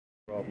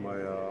Throughout my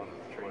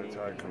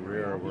entire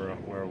career,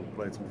 where we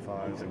played some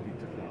fives and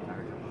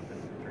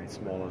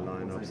smaller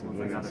lineups and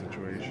winning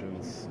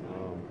situations,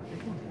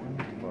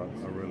 but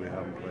I really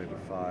haven't played a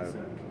five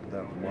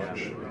that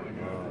much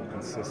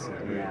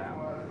consistently.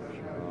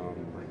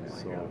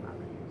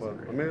 But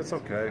I mean, it's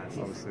okay.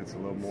 Obviously, it's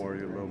you're a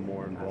little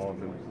more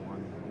involved in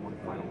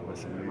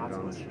some lead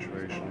down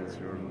situations.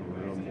 You're a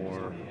little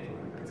more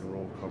pick and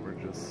roll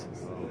coverages.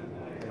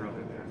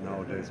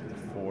 Nowadays with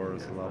the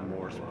fours, a lot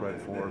more spread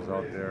fours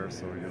out there,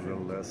 so you're a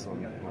little less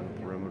on the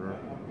perimeter.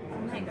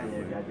 Nice. And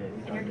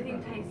you're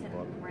getting Tyson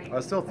right. I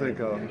still think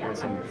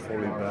once I'm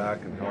fully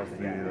back and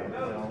healthy,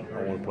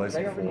 I want to play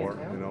some four.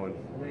 You know,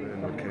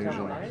 and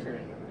occasion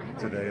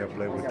today I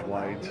played with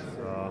Dwight,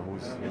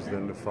 who's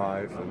then the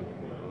five,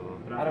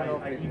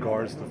 and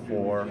guards the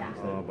four,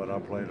 but I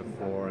play the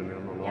four and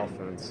then on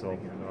offense. So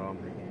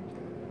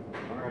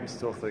I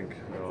still think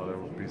there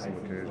will be some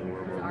occasion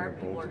where we're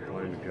both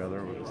playing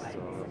together. We'll just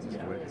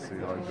wait and see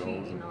how it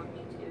goes.